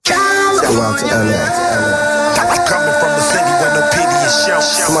go out to LA. Coming from the city where no pity is shown.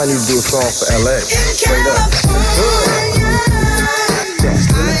 Somebody need to do a song for LA. Straight up.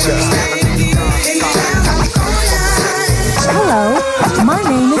 Hello, my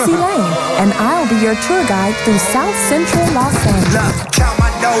name is Elaine, and I'll be your tour guide through South Central Los Angeles. Look, count my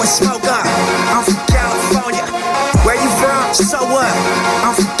dough and smoke up. I'm from California. Where you from? So what?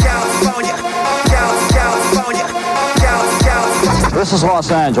 I'm from California. California. This is Los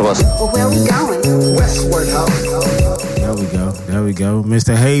Angeles. Well, where are we going? Westward, ho. There we go.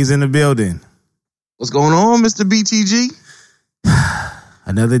 Mr. Hayes in the building. What's going on, Mr. BTG?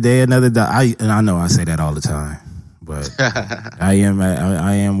 Another day, another day. I know I say that all the time, but I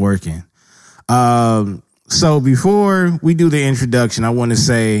am working. So before we do the introduction, I want to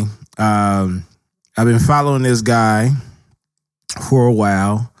say I've been following this guy for a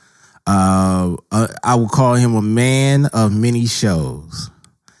while. I would call him a man of many shows,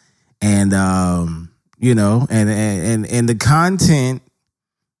 and you know, and the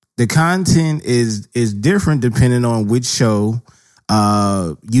content is different depending on which show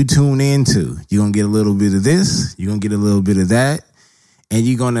you tune into. You're gonna get a little bit of this, you're gonna get a little bit of that, and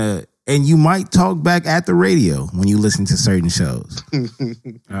you might talk back at the radio when you listen to certain shows.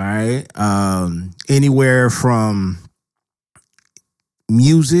 All right, anywhere from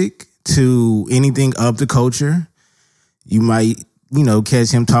music to anything of the culture. You might,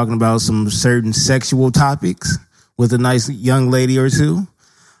 catch him talking about some certain sexual topics with a nice young lady or two.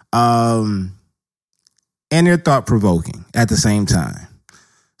 And they're thought-provoking at the same time.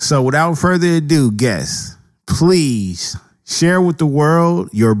 So without further ado, guests, please share with the world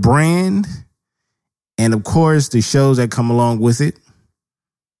your brand and, of course, the shows that come along with it.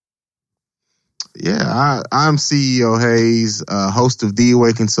 Yeah, I'm CEO Hayes, host of The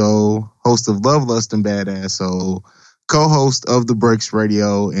Awakened Soul, host of Love, Lust, and Badass Soul, co-host of The Breaks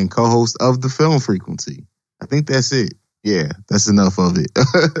Radio, and co-host of The Film Frequency. I think that's it. Yeah, that's enough of it.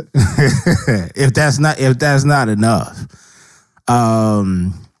 If that's not enough.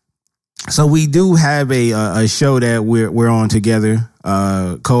 So we do have a show that we're on together,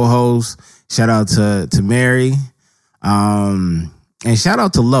 co-host. Shout out to Mary. And shout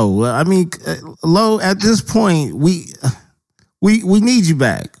out to Lo. I mean, Lo, at this point, we need you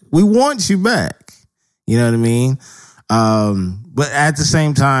back. We want you back. You know what I mean? But at the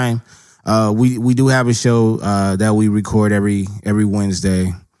same time, we do have a show that we record every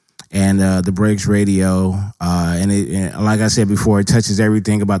Wednesday, and The Breaks Radio. And like I said before, it touches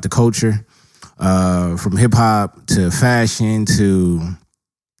everything about the culture, from hip hop to fashion to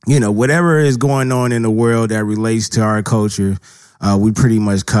whatever is going on in the world that relates to our culture. We pretty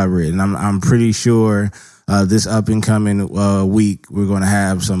much cover it, and I'm pretty sure this up and coming week we're going to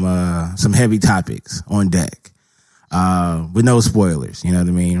have some heavy topics on deck, with no spoilers. You know what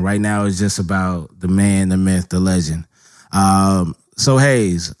I mean? Right now it's just about the man, the myth, the legend. So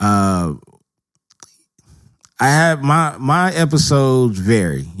Hayes, I have my episodes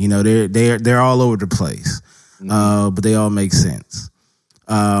vary. They're all over the place, but they all make sense.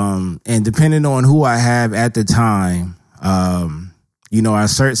 And depending on who I have at the time.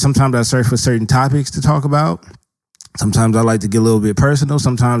 Sometimes I search for certain topics to talk about. Sometimes I like to get a little bit personal.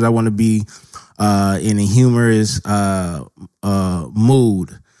 Sometimes I want to be in a humorous mood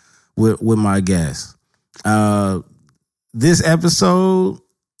with my guests. This episode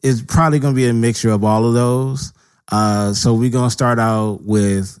is probably going to be a mixture of all of those. So we're going to start out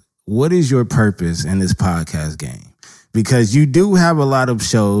with, what is your purpose in this podcast game? Because you do have a lot of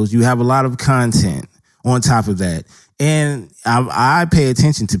shows. You have a lot of content on top of that. And I pay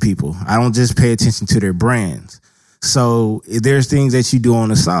attention to people. I don't just pay attention to their brands. So there's things that you do on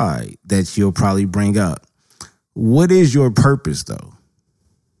the side that you'll probably bring up. What is your purpose, though?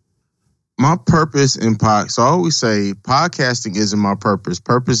 My purpose in so I always say podcasting isn't my purpose.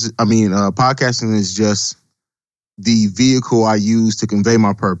 Podcasting is just the vehicle I use to convey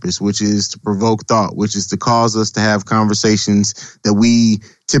my purpose, which is to provoke thought, which is to cause us to have conversations that we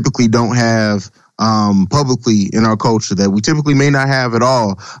typically don't have publicly in our culture, that we typically may not have at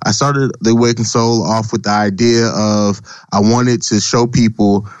all. I started The Awakened Soul off with the idea of, I wanted to show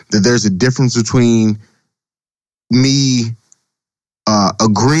people that there's a difference between me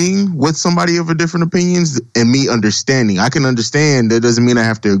agreeing with somebody of a different opinions and me understanding. I can understand. That doesn't mean I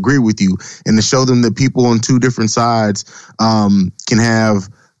have to agree with you. And to show them that people on two different sides can have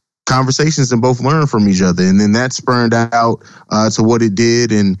conversations and both learn from each other. And then that spurned out to what it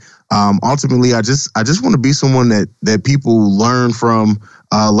did. And ultimately, I just want to be someone that people learn from,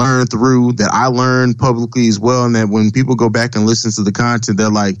 learn through, that I learn publicly as well. And that when people go back and listen to the content, they're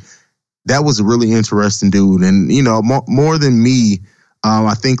like, that was a really interesting dude. And, more than me,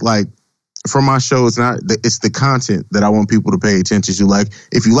 I think like from my show, it's the content that I want people to pay attention to. Like,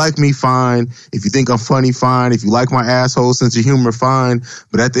 if you like me, fine. If you think I'm funny, fine. If you like my asshole sense of humor, fine.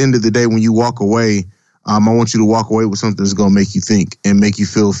 But at the end of the day, when you walk away, I want you to walk away with something that's going to make you think and make you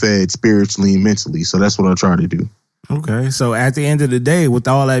feel fed spiritually and mentally. So that's what I try to do. Okay. So at the end of the day, with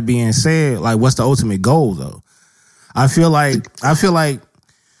all that being said, like, what's the ultimate goal though? I feel like as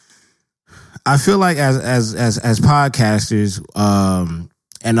podcasters,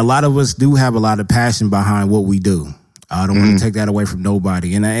 and a lot of us do have a lot of passion behind what we do. I don't want to take that away from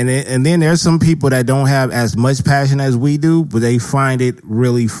nobody. And then there's some people that don't have as much passion as we do, but they find it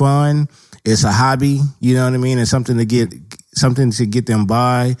really fun. It's a hobby, you know what I mean? It's something to get them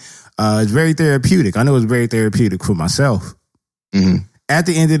by. It's very therapeutic. I know it's very therapeutic for myself. Mm-hmm. At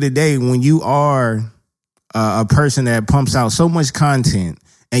the end of the day, when you are a person that pumps out so much content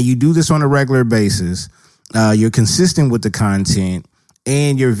and you do this on a regular basis, you're consistent with the content,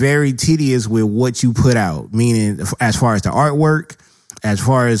 and you're very tedious with what you put out, meaning as far as the artwork, as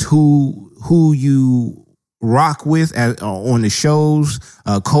far as who you rock with on the shows,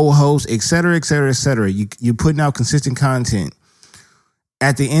 co-hosts, et cetera, et cetera, et cetera. You're putting out consistent content.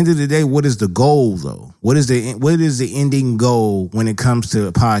 At the end of the day, what is the goal though? What is the ending goal when it comes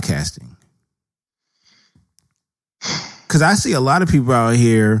to podcasting? Because I see a lot of people out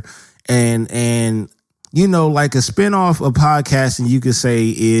here and you know, like a spinoff of podcasting, you could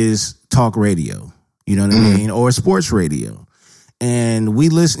say, is talk radio. You know what I mean? Or sports radio. And we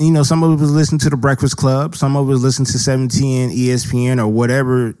listen, you know, some of us listen to The Breakfast Club. Some of us listen to 710, ESPN, or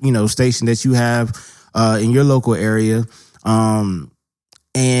whatever, you know, station that you have in your local area.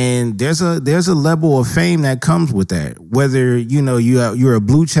 And there's a level of fame that comes with that, whether, you know, you're a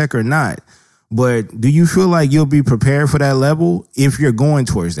blue check or not. But do you feel like you'll be prepared for that level if you're going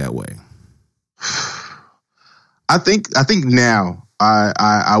towards that way? I think now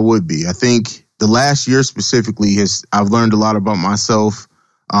I would be. I think the last year specifically I've learned a lot about myself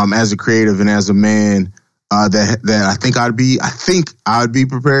as a creative and as a man that I think I'd be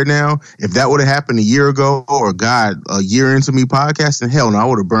prepared now. If that would have happened a year ago, or a year into me podcasting, hell no, I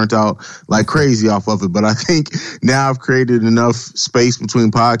would have burnt out like crazy off of it. But I think now I've created enough space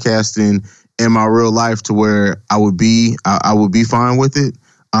between podcasting and my real life to where I would be fine with it.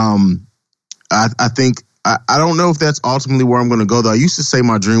 I think. I don't know if that's ultimately where I'm going to go, though. I used to say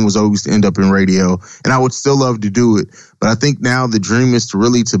my dream was always to end up in radio, and I would still love to do it. But I think now the dream is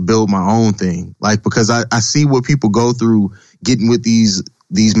to build my own thing. Like, because I see what people go through getting with these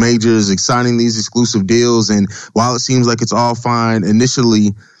majors, signing these exclusive deals. And while it seems like it's all fine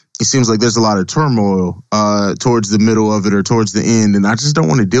initially, it seems like there's a lot of turmoil towards the middle of it or towards the end. And I just don't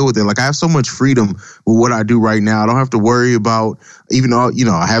want to deal with it. Like, I have so much freedom with what I do right now. I don't have to worry about, even though, you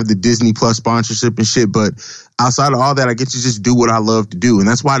know, I have the Disney Plus sponsorship and shit, but outside of all that, I get to just do what I love to do. And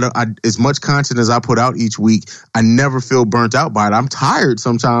that's why as much content as I put out each week, I never feel burnt out by it. I'm tired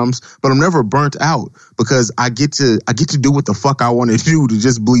sometimes, but I'm never burnt out because I get to do what the fuck I want to do, to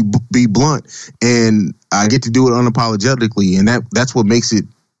just be blunt. And I get to do it unapologetically. And that's what makes it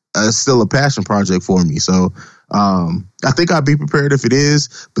still a passion project for me. So I think I'd be prepared if it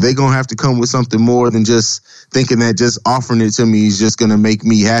is, but they're going to have to come with something more than just thinking that just offering it to me is just going to make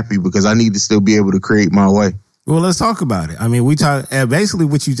me happy, because I need to still be able to create my way. Well, let's talk about it. I mean, we talk basically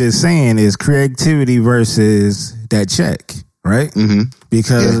what you just saying is creativity versus that check, right? Mm-hmm.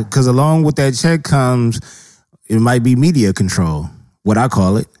 Because along with that check comes, it might be media control, what I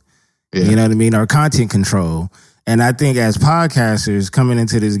call it. Yeah. You know what I mean? Or content control. And I think as podcasters coming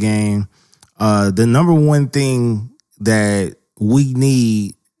into this game, the number one thing that we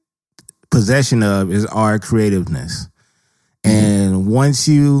need possession of is our creativeness. And once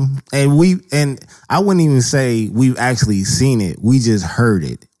I wouldn't even say we've actually seen it. We just heard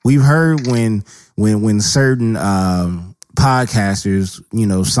it. We've heard when certain podcasters, you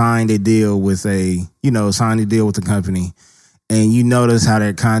know, signed a deal with a company. And you notice how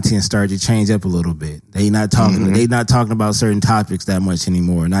their content started to change up a little bit. They not talking about certain topics that much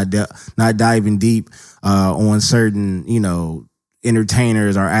anymore. Not diving deep on certain, you know,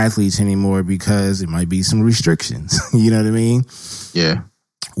 entertainers or athletes anymore, because it might be some restrictions. You know what I mean? Yeah.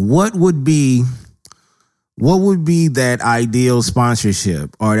 What would be that ideal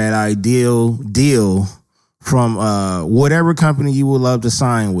sponsorship or that ideal deal from whatever company you would love to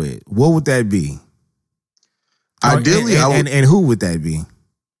sign with? What would that be? Ideally, and who would that be?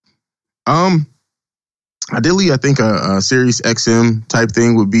 Ideally, I think a Sirius XM type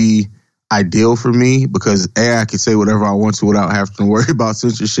thing would be ideal for me, because I can say whatever I want to without having to worry about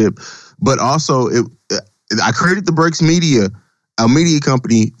censorship. But also, I created the Breaks Media a media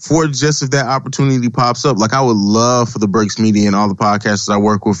company for just if that opportunity pops up. Like I would love for the Breaks Media and all the podcasters I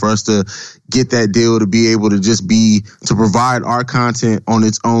work with for us to get that deal to be able to just to provide our content on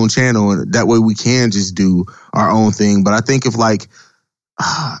its own channel. And that way we can just do our own thing. But I think if like,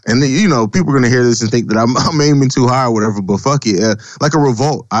 and you know, people are going to hear this and think that I'm aiming too high or whatever, but fuck it. Like a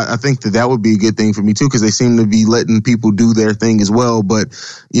Revolt, I think that would be a good thing for me too, because they seem to be letting people do their thing as well. But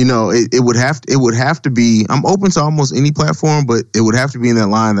you know, it would have to be. I'm open to almost any platform, but it would have to be in that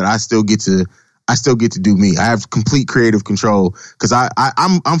line that I still get to do me. I have complete creative control because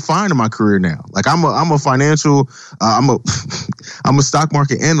I'm fine in my career now. Like I'm a financial, I'm a stock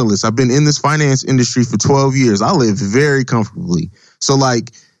market analyst. I've been in this finance industry for 12 years. I live very comfortably. So like,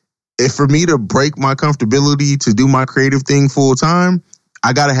 if for me to break my comfortability to do my creative thing full time,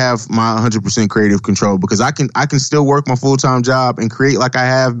 I got to have my 100% creative control, because I can still work my full time job and create like I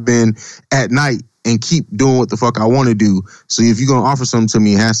have been at night and keep doing what the fuck I want to do. So if you're going to offer something to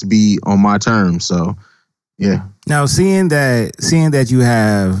me, it has to be on my terms. So, yeah. Now, seeing that you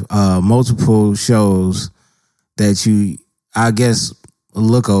have multiple shows that you, I guess,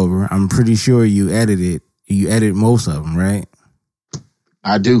 look over, I'm pretty sure you edit most of them, right?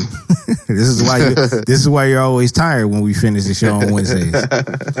 I do. This is why you're always tired when we finish the show on Wednesdays.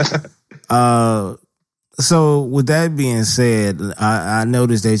 So with that being said, I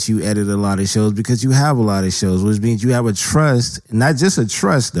noticed that you edit a lot of shows because you have a lot of shows, which means you have a trust, not just a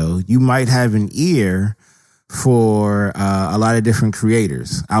trust though. You might have an ear for a lot of different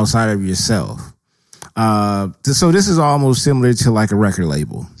creators outside of yourself. So this is almost similar to like a record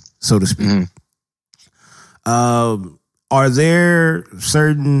label, so to speak. Mm-hmm. Are there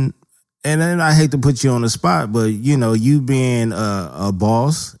certain, and then I hate to put you on the spot, but you know, you being a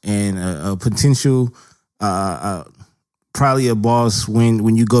boss and a potential, probably a boss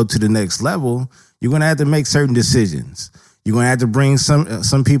when you go to the next level, you're going to have to make certain decisions. You're going to have to bring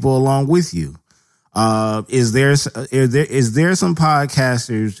some people along with you. Is there some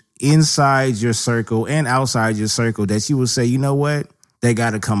podcasters inside your circle and outside your circle that you would say, you know what, they got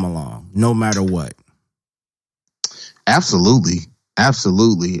to come along no matter what? Absolutely.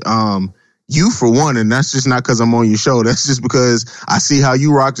 You for one, and that's just not because I'm on your show. That's just because I see how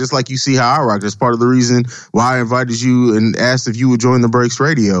you rock, just like you see how I rock. That's part of the reason why I invited you and asked if you would join the Breaks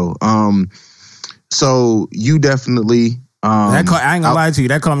Radio. So you definitely. I ain't gonna lie to you.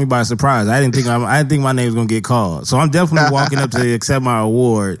 That caught me by surprise. I didn't think my name was gonna get called. So I'm definitely walking up to accept my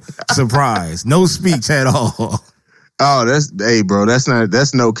award. Surprise, no speech at all. Oh, hey, bro.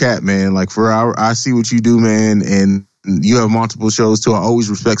 That's no cap, man. Like I see what you do, man, and you have multiple shows too. I always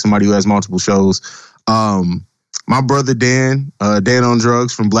respect somebody who has multiple shows. My brother Dan on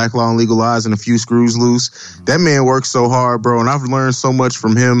Drugs from Black Law and Legal Lies and A Few Screws Loose. That man works so hard, bro, and I've learned so much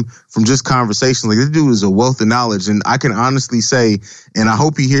from him from just conversations. Like, this dude is a wealth of knowledge, and I can honestly say, and I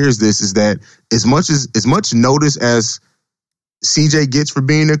hope he hears this, is that as much notice as CJ gets for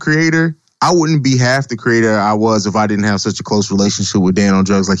being a creator, I wouldn't be half the creator I was if I didn't have such a close relationship with Dan on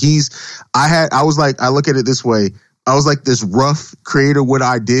Drugs. Like I look at it this way. I was like this rough creator with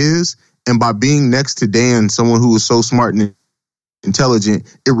ideas, and by being next to Dan, someone who was so smart and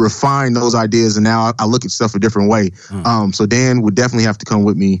intelligent, it refined those ideas, and now I look at stuff a different way. So Dan would definitely have to come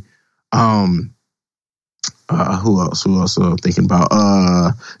with me. Who else I'm thinking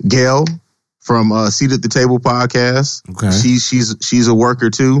about? Gail from Seat at the Table podcast. Okay. She's a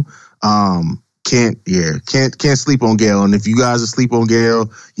worker too. Can't sleep on Gail. And if you guys asleep on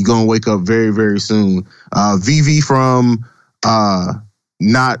Gail, you're gonna wake up very, very soon. VV from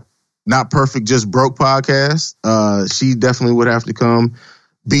Not Perfect, Just Broke podcast. She definitely would have to come.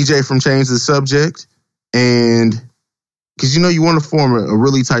 BJ from Change the Subject. And because you want to form a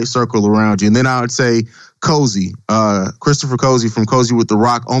really tight circle around you. And then I would say Cozy, Christopher Cozy from Cozy with the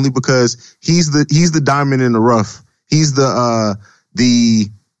Rock, only because he's the diamond in the rough. He's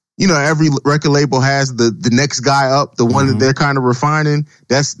every record label has the next guy up, the one that they're kind of refining.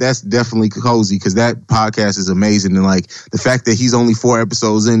 That's definitely Cozy, because that podcast is amazing. And like the fact that he's only 4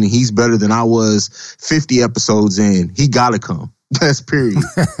 episodes in and he's better than I was 50 episodes in, he gotta come. That's period.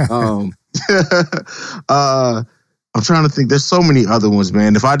 I'm trying to think. There's so many other ones,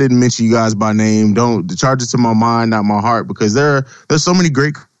 man. If I didn't mention you guys by name, don't charge it to my mind, not my heart, because there's so many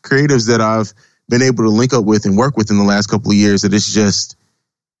great creatives that I've been able to link up with and work with in the last couple of years that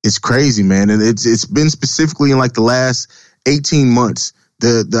it's crazy, man. And it's been specifically in like the last 18 months.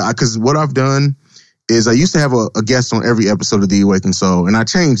 Because what I've done is I used to have a guest on every episode of The Awakened Soul, and I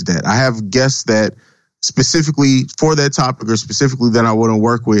changed that. I have guests that specifically for that topic or specifically that I want to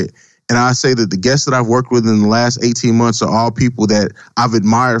work with, And I say that the guests that I've worked with in the last 18 months are all people that I've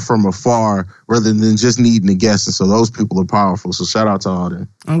admired from afar rather than just needing a guest. And so those people are powerful. So shout out to all them.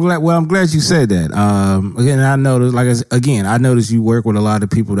 I'm glad you said that. Again, I noticed, I noticed you work with a lot of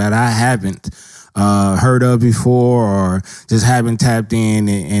people that I haven't heard of before or just haven't tapped in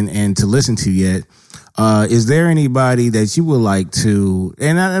and to listen to yet. Is there anybody that you would like to?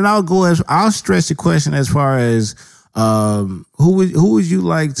 And I'll stretch the question as far as who would you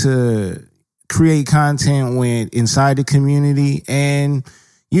like to create content with inside the community, and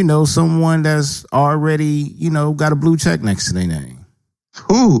someone that's already got a blue check next to their name.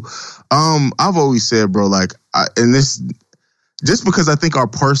 I've always said, bro, just because I think our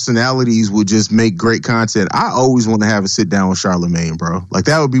personalities would just make great content, I always want to have a sit down with Charlamagne, bro. Like,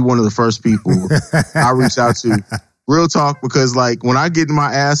 that would be one of the first people I reach out to. Real talk, because when I get in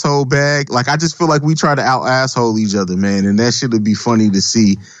my asshole bag, I just feel like we try to out asshole each other, man, and that shit would be funny to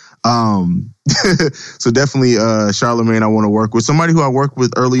see. So definitely Charlamagne I want to work with. Somebody who I worked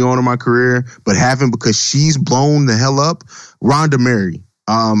with early on in my career, but haven't because she's blown the hell up, Rhonda Mary.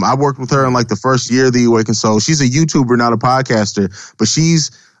 I worked with her in the first year of the Awakened Soul. She's a YouTuber, not a podcaster, but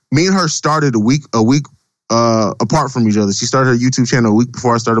me and her started a week apart from each other. She started her YouTube channel a week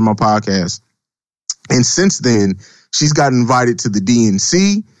before I started my podcast. And since then, she's got invited to the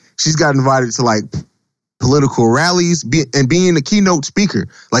DNC. She's got invited to political rallies and being a keynote speaker.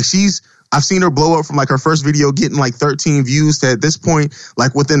 I've seen her blow up from her first video getting 13 views to, at this point,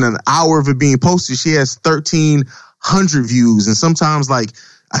 within an hour of it being posted, she has 1,300 views. And sometimes I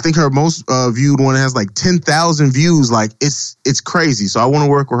think her most viewed one has 10,000 views. It's crazy. So I want to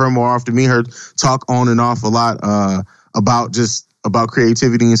work with her more often. Me and her talk on and off a lot about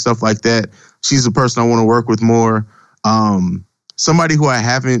creativity and stuff like that. She's the person I want to work with more. Somebody who I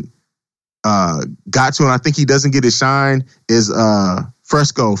haven't got to, and I think he doesn't get his shine, is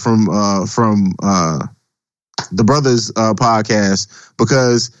Fresco from the Brothers podcast,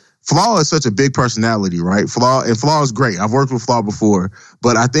 because Flaw is such a big personality, right? Flaw is great. I've worked with Flaw before,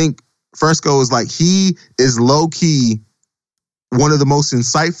 but I think Fresco is he is low key one of the most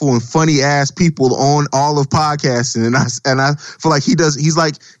insightful and funny ass people on all of podcasting. And I feel like he's how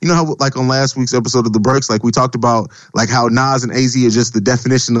on last week's episode of The Breaks, we talked about how Nas and AZ are just the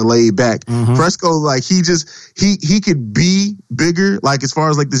definition of laid back. Mm-hmm. Fresco, he could be bigger, as far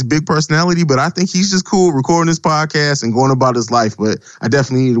as this big personality, but I think he's just cool recording his podcast and going about his life. But I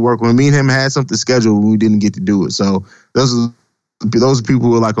definitely need to work with him. Me and him had something scheduled when we didn't get to do it. So those are people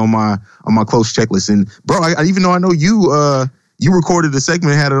who are on my close checklist. And bro, I even though I know you recorded a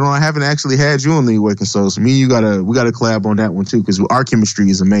segment, had it on. I haven't actually had you on the Awakened Soul. So we gotta collab on that one too, because our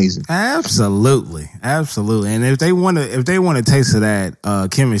chemistry is amazing. Absolutely. And if they want to taste of that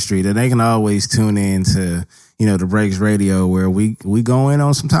chemistry, then they can always tune in to the Breaks Radio, where we go in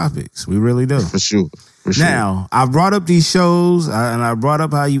on some topics. We really do. For sure. Now, I brought up these shows, and I brought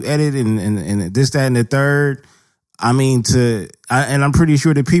up how you edit and this, that, and the third. I mean, and I'm pretty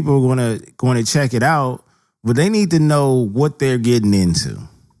sure that people are going to check it out. But they need to know what they're getting into.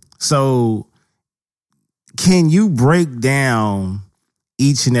 So, can you break down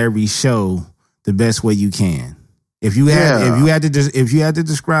each and every show the best way you can? If you had to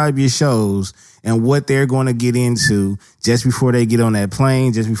describe your shows and what they're going to get into just before they get on that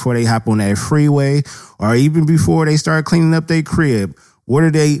plane, just before they hop on that freeway, or even before they start cleaning up their crib, what are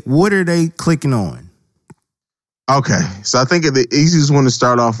they clicking on? Okay, so I think the easiest one to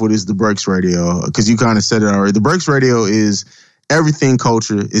start off with is the Breaks Radio, because you kind of said it already. The Breaks Radio is everything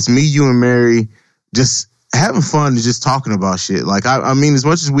culture. It's me, you, and Mary just having fun and just talking about shit. I mean, as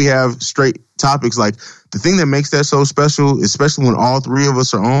much as we have straight topics, the thing that makes that so special, especially when all three of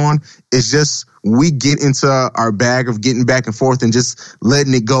us are on, is just we get into our bag of getting back and forth and just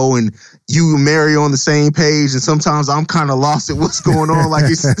letting it go, and you and Mary on the same page, and sometimes I'm kind of lost at what's going on.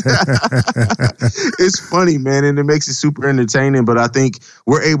 It's funny, man, and it makes it super entertaining. But I think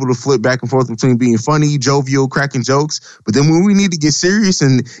we're able to flip back and forth between being funny, jovial, cracking jokes, but then when we need to get serious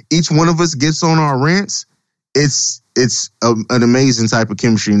and each one of us gets on our rants, it's an amazing type of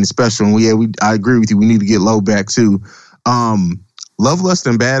chemistry and it's special. And I agree with you. We need to get low back too. Love, Lust,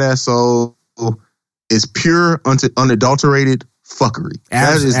 and Badass Soul is pure, unadulterated fuckery.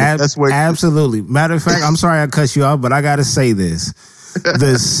 That's where absolutely. Matter of fact, I'm sorry I cut you off, but I gotta say this: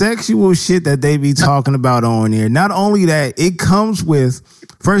 the sexual shit that they be talking about on here. Not only that, it comes with.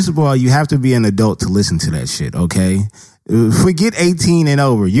 First of all, you have to be an adult to listen to that shit. Okay, forget 18 and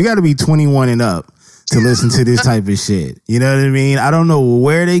over. You got to be 21 and up to listen to this type of shit. You know what I mean? I don't know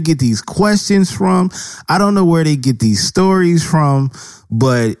where they get these questions from. I don't know where they get these stories from,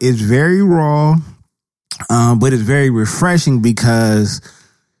 but it's very raw. But it's very refreshing because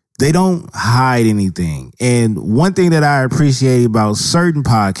they don't hide anything. And one thing that I appreciate about certain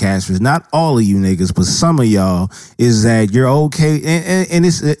podcasters, not all of you niggas, but some of y'all, is that you're okay. And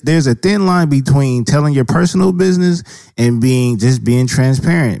there's a thin line between telling your personal business and being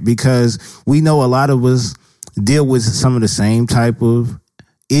transparent, because we know a lot of us deal with some of the same type of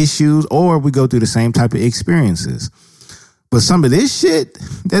issues, or we go through the same type of experiences. But some of this shit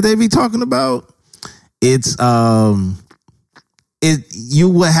that they be talking about, it's you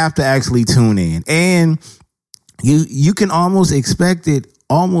will have to actually tune in, and you can almost expect it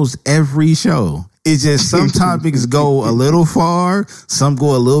almost every show. It's just some topics go a little far, some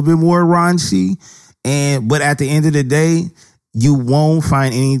go a little bit more raunchy, but at the end of the day, you won't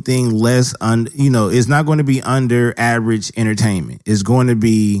find anything less it's not going to be under average entertainment. It's going to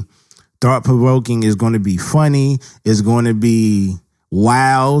be thought provoking. It's going to be funny. It's going to be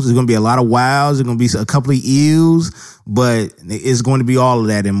wows. There's going to be a lot of wows. There's going to be a couple of eels, but it's going to be all of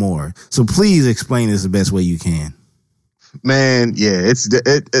that and more. So please explain this the best way you can. Man, yeah, it's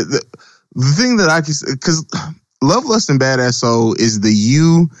the thing that I can, because Love, Lust, and Badass Soul is the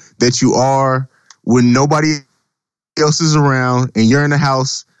you that you are when nobody else is around and you're in the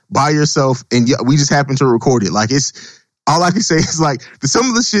house by yourself and we just happen to record it. Like, it's all I can say is, like, some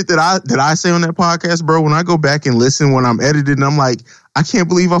of the shit that I say on that podcast, bro, when I go back and listen when I'm editing, I'm like, I can't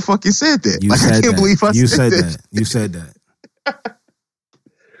believe I fucking said that. I can't believe I said that. You said that.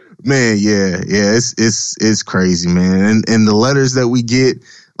 Man, yeah, it's crazy, man. And the letters that we get,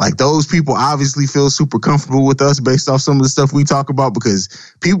 like, those people obviously feel super comfortable with us based off some of the stuff we talk about, because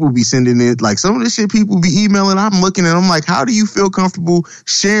people be sending it, like, some of the shit people be emailing, I'm looking at, I'm like, how do you feel comfortable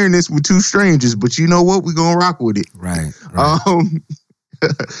sharing this with two strangers? But you know what? We're going to rock with it. Right.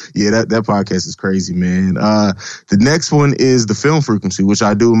 Yeah, that podcast is crazy, man. The next one is The Film Frequency, which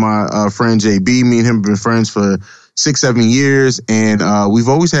I do with my friend JB. Me and him have been friends for 6-7 years, and we've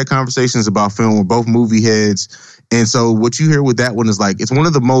always had conversations about film. We're both movie heads, and so what you hear with that one is, like, it's one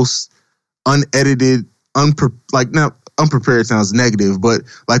of the most unedited, unprepared sounds negative, but,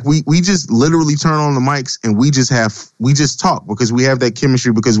 like, we just literally turn on the mics and we just talk because we have that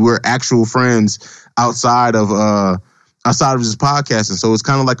chemistry, because we're actual friends outside of this podcast. And so it's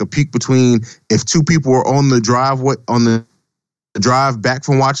kind of like a peak between if two people are on the drive back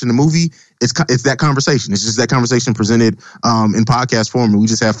from watching the movie. It's that conversation. It's just that conversation presented in podcast form, and we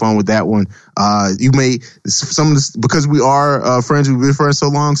just have fun with that one. Because we are friends, we've been friends so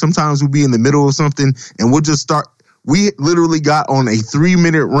long, sometimes we'll be in the middle of something and we'll just start. We literally got on a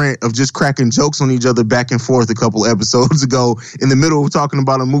 3-minute rant of just cracking jokes on each other back and forth a couple episodes ago in the middle of talking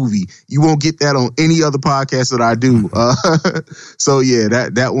about a movie. You won't get that on any other podcast that I do. So yeah,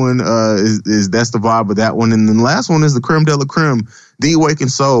 that one is that's the vibe of that one. And then the last one is the creme de la creme, The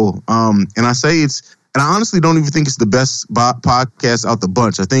Awakened Soul. And I say and I honestly don't even think it's the best podcast out the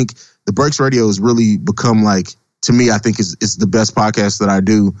bunch. I think the Breaks Radio has really become, like, to me, I think it's the best podcast that I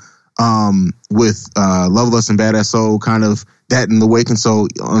do. With Love, Lust, and Badass Soul, kind of that and The Awakened Soul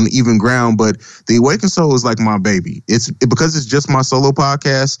on even ground. But The Awakened Soul is like my baby. Because it's just my solo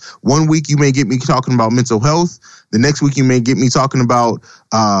podcast. One week you may get me talking about mental health. The next week you may get me talking about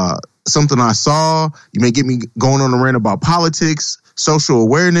something I saw. You may get me going on a rant about politics, social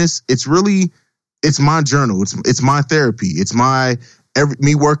awareness. It's my journal. It's my therapy. It's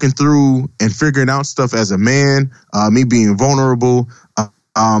me working through and figuring out stuff as a man, me being vulnerable.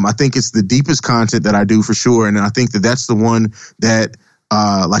 I think it's the deepest content that I do for sure, and I think that's the one that,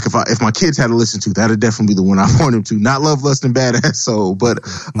 like, if my kids had to listen to, that'd definitely be the one I want them to. Not Love, Lust, and Badass Soul, but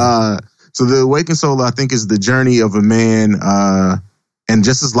so The Awakened Soul, I think, is the journey of a man and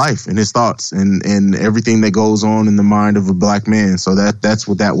just his life and his thoughts and everything that goes on in the mind of a black man. So that's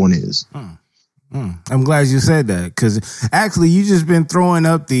what that one is. I'm glad you said that, because actually you just been throwing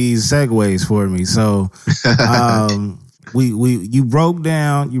up these segues for me. So. You broke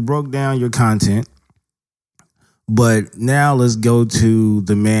down your content, but now let's go to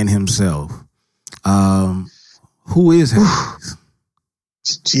the man himself. Who is Hayes?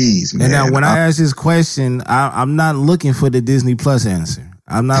 Jeez, man. And now when I ask this question, I'm not looking for the Disney Plus answer.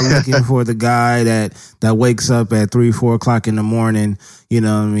 I'm not looking for the guy that wakes up at 3-4 o'clock in the morning, you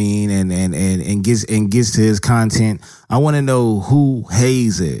know what I mean, and gets to his content. I want to know who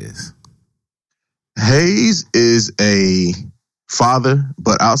Hayes is. Hayes is a father,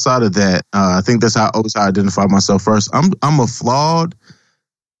 but outside of that, I think that's how I always identify myself first. I'm a flawed,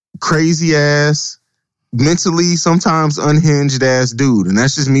 crazy ass, mentally sometimes unhinged ass dude, and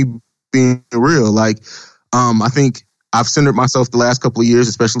that's just me being real. Like, I think I've centered myself the last couple of years,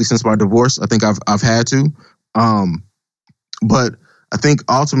 especially since my divorce. I think I've had to, but I think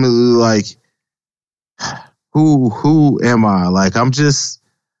ultimately, like, who am I? Like, I'm just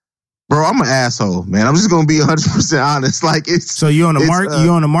Bro, I'm an asshole, man. I'm just gonna be 100% honest. Like it's so you on the market?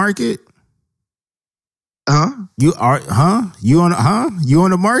 You on the market? Huh? You are? Huh? You on? Huh? You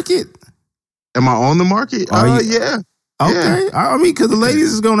on the market? Am I on the market? Yeah. Okay. Yeah. I mean, because the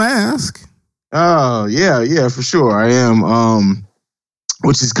ladies is gonna ask. Oh yeah, for sure. I am.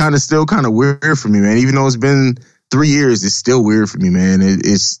 Which is still kind of weird for me, man. Even though it's been 3 years, it's still weird for me, man.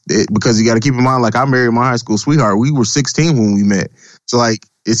 It's because you got to keep in mind, like I married my high school sweetheart. We were 16 when we met, so like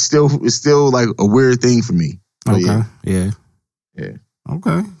it's still like a weird thing for me. But okay. Yeah.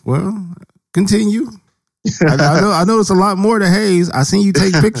 Okay. Well, continue. I know it's a lot more to Hayes. I seen you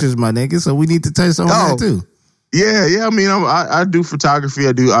take pictures, my nigga. So we need to touch on that too. Yeah. I mean, I do photography.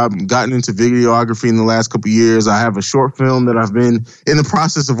 I've gotten into videography in the last couple of years. I have a short film that I've been in the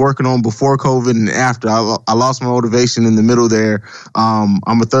process of working on before COVID and after. I lost my motivation in the middle there. I'm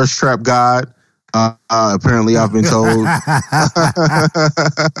a thirst trap god. Apparently, I've been told.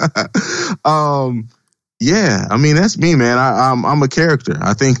 Yeah. I mean, that's me, man. I'm a character.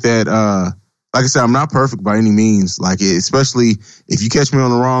 I think that. Like I said, I'm not perfect by any means. Like, especially if you catch me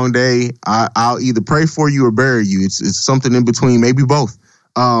on the wrong day, I'll either pray for you or bury you. It's something in between, maybe both.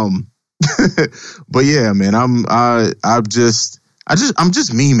 But yeah, man, I'm just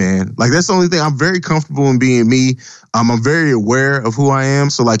me, man. Like that's the only thing. I'm very comfortable in being me. I'm very aware of who I am.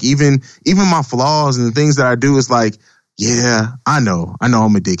 So like even my flaws and the things that I do is like, yeah, I know I'm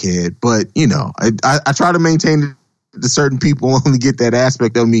a dickhead, but you know, I try to maintain it. The certain people only get that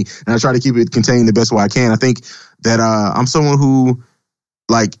aspect of me, and I try to keep it contained the best way I can. I think that I'm someone who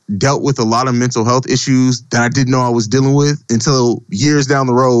like dealt with a lot of mental health issues that I didn't know I was dealing with until years down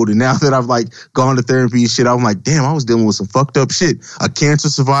the road. And now that I've like gone to therapy and shit, I'm like, damn, I was dealing with some fucked up shit. A cancer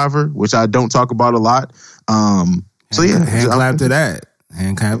survivor, which I don't talk about a lot. So yeah, hand clap to that.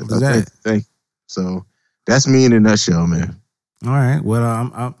 Hand clap to that. Thank you. So that's me in a nutshell, man. All right. Well,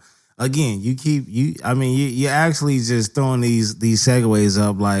 I'm again, you actually just throwing these segues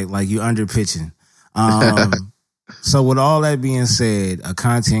up like you under pitching. So with all that being said, a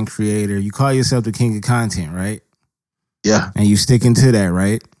content creator, you call yourself the king of content, right? Yeah. And you sticking to that,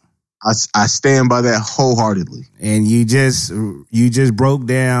 right? I stand by that wholeheartedly. And you just broke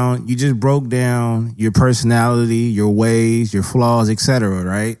down your personality, your ways, your flaws, etc.,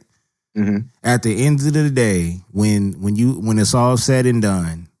 right? Mm-hmm. At the end of the day, when it's all said and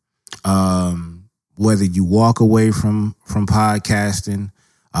done, whether you walk away from podcasting,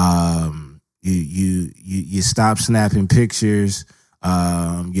 you stop snapping pictures,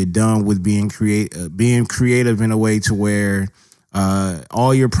 you're done with being creative in a way to where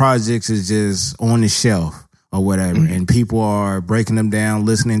all your projects is just on the shelf or whatever, and people are breaking them down,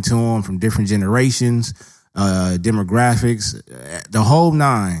 listening to them from different generations, demographics, the whole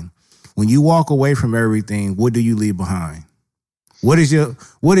nine. When you walk away from everything, what do you leave behind? What is your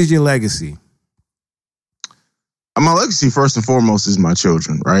legacy? My legacy, first and foremost, is my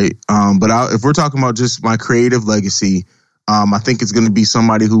children, right? But if we're talking about just my creative legacy, I think it's going to be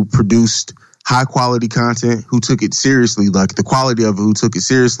somebody who produced high quality content, who took it seriously, like the quality of it, who took it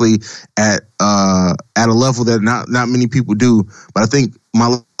seriously at a level that not many people do. But I think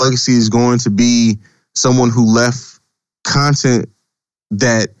my legacy is going to be someone who left content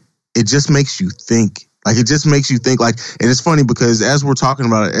that it just makes you think. Like it just makes you think. Like, and it's funny because as we're talking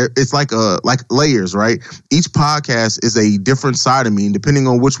about it, it's like layers, right? Each podcast is a different side of me, and depending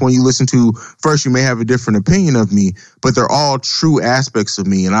on which one you listen to first, you may have a different opinion of me. But they're all true aspects of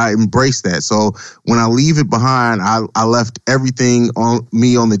me, and I embrace that. So when I leave it behind, I left everything on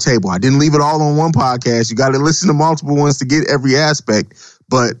me on the table. I didn't leave it all on one podcast. You got to listen to multiple ones to get every aspect,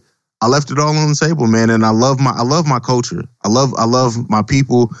 but I left it all on the table, man. And I love my culture. I love my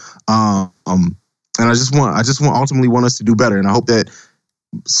people. And I just ultimately want us to do better. And I hope that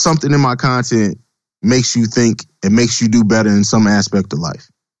something in my content makes you think and makes you do better in some aspect of life.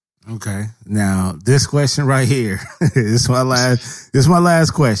 Okay. Now, this question right here, this is my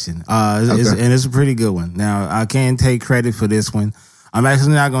last question. And it's a pretty good one. Now, I can't take credit for this one. I'm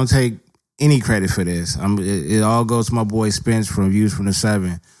actually not going to take any credit for this. It all goes to my boy Spence from Views from the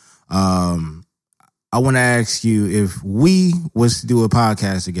 7. I want to ask you, if we was to do a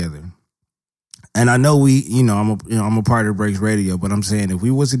podcast together, and I know I'm a part of Breaks Radio, but I'm saying if we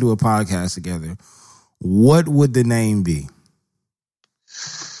was to do a podcast together, what would the name be?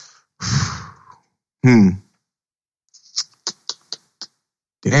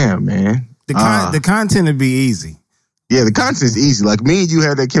 Damn, man. The content would be easy. Yeah, the content's easy. Like me and you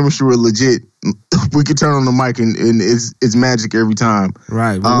had that chemistry with legit. We could turn on the mic and it's magic every time.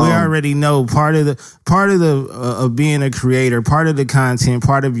 Right. But we already know part of being a creator, part of the content,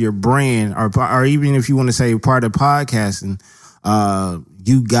 part of your brand, or even if you want to say part of podcasting,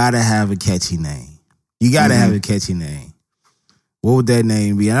 you gotta have a catchy name. You gotta have a catchy name. What would that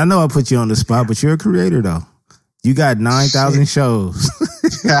name be? And I know I put you on the spot, but you're a creator though. You got 9,000 shows.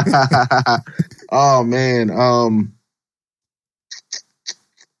 Oh man.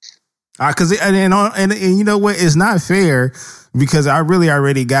 Cause and you know what? It's not fair because I really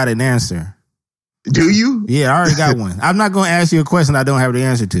already got an answer. Do you? Yeah, I already got one. I'm not gonna ask you a question I don't have the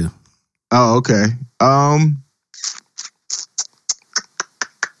answer to. Oh, okay.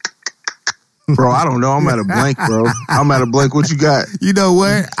 Bro, I don't know. I'm at a blank, bro. I'm at a blank. What you got? You know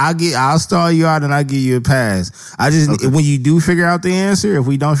what? I'll stall you out and I'll give you a pass. When you do figure out the answer, if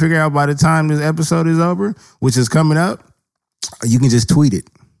we don't figure out by the time this episode is over, which is coming up, you can just tweet it.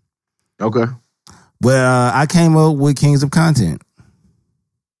 Okay. But I came up with Kings of Content.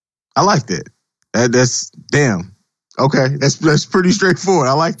 I like that. That's damn. Okay. That's pretty straightforward.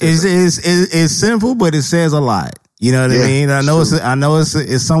 I like that. It's simple, but it says a lot. You know what I mean? I know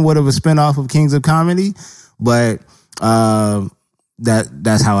it's somewhat of a spinoff of Kings of Comedy, but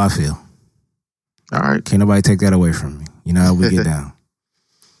that's how I feel. All right. Can't nobody take that away from me. You know how we get down.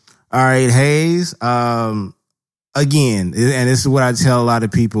 All right, Hayes. Again, and this is what I tell a lot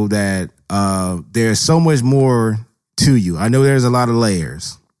of people, that there's so much more to you. I know there's a lot of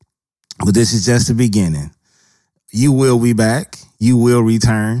layers, but this is just the beginning. You will be back. You will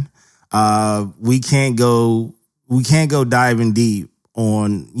return. We can't go diving deep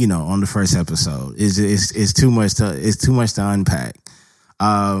on the first episode. It's too much to unpack.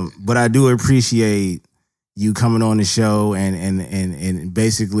 But I do appreciate you coming on the show and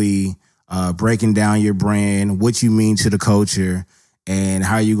basically breaking down your brand, what you mean to the culture, and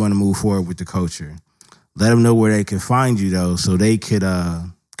how you're going to move forward with the culture. Let them know where they can find you though, so they could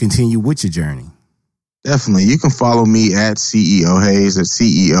continue with your journey. Definitely. You can follow me at CEO Hayes, at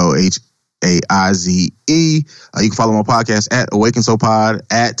CEOHAIZE. You can follow my podcast at Awaken So Pod,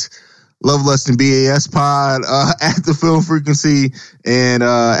 at Love Lust and BAS Pod, at The Film Frequency, and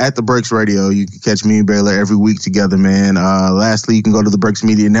at The Breaks Radio. You can catch me and Baylor every week together, man. Lastly, you can go to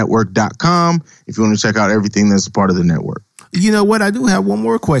thebreaksmedianetwork.com if you want to check out everything that's a part of the network. You know what? I do have one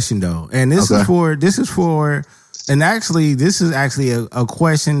more question though, and this is for, and actually, this is actually a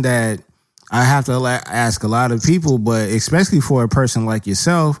question that I have to ask a lot of people, but especially for a person like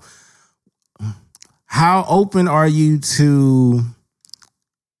yourself. How open are you to,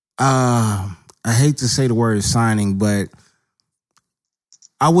 I hate to say the word signing, but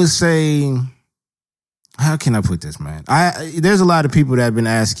I would say, how can I put this, man? There's a lot of people that have been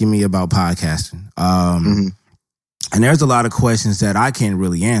asking me about podcasting. And there's a lot of questions that I can't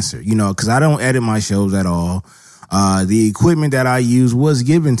really answer, because I don't edit my shows at all. The equipment that I use was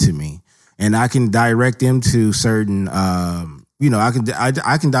given to me, and I can direct them to certain, I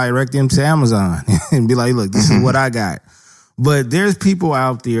can direct them to Amazon and be like, look, this is what I got. But there's people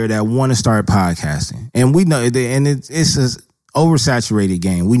out there that want to start podcasting, and we know, and it's an oversaturated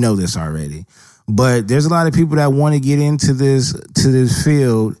game. We know this already, but there's a lot of people that want to get into this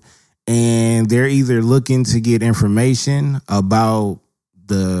field, and they're either looking to get information about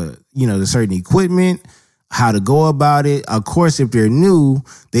the certain equipment, how to go about it. Of course, if they're new,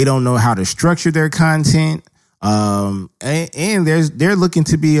 they don't know how to structure their content. And they're looking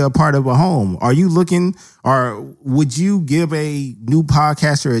to be a part of a home. Are you looking, or would you give a new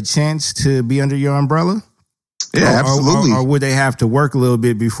podcaster a chance to be under your umbrella? Yeah, absolutely. Or would they have to work a little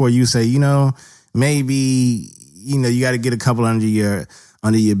bit before you say, maybe, you got to get a couple under your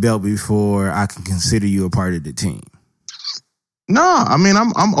belt before I can consider you a part of the team? No, I mean,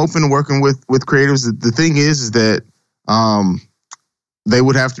 I'm open to working with creatives. The thing is that, they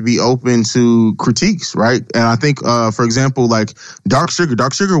would have to be open to critiques, right? And I think, for example, like Dark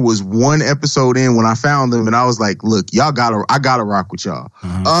Sugar was one episode in when I found them, and I was like, "Look, I gotta rock with y'all."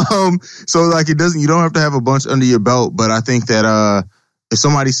 So like, you don't have to have a bunch under your belt, but I think that if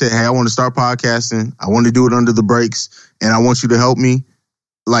somebody said, "Hey, I want to start podcasting, I want to do it under the breaks, and I want you to help me,"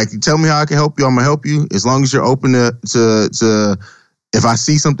 like, tell me how I can help you. I'm gonna help you as long as you're open to. If I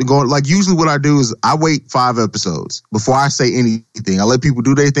see something going, like usually what I do is I wait 5 episodes before I say anything. I let people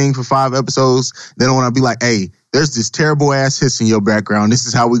do their thing for 5 episodes. Then when I be like, hey, there's this terrible ass hiss in your background. This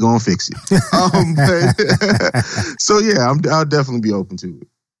is how we gonna fix it. So yeah, I'll definitely be open to it.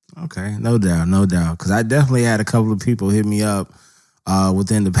 Okay, no doubt. Because I definitely had a couple of people hit me up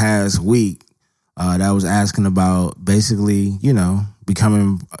within the past week that was asking about basically,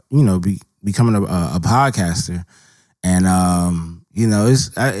 becoming a podcaster, and it's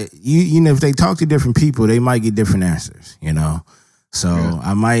if they talk to different people, they might get different answers, So yeah.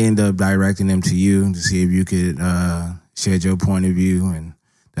 I might end up directing them to you to see if you could share your point of view, and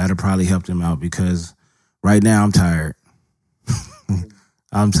that'll probably help them out because right now I'm tired.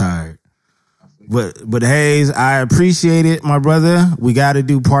 I'm tired. But Hayes, I appreciate it, my brother. We got to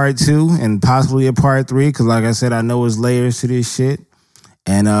do part 2 and possibly a part 3 because, like I said, I know there's layers to this shit.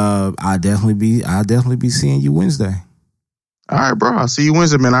 And I'll definitely be seeing you Wednesday. All right, bro. I'll see you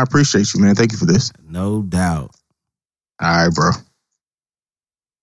Wednesday, man. I appreciate you, man. Thank you for this. No doubt. All right, bro.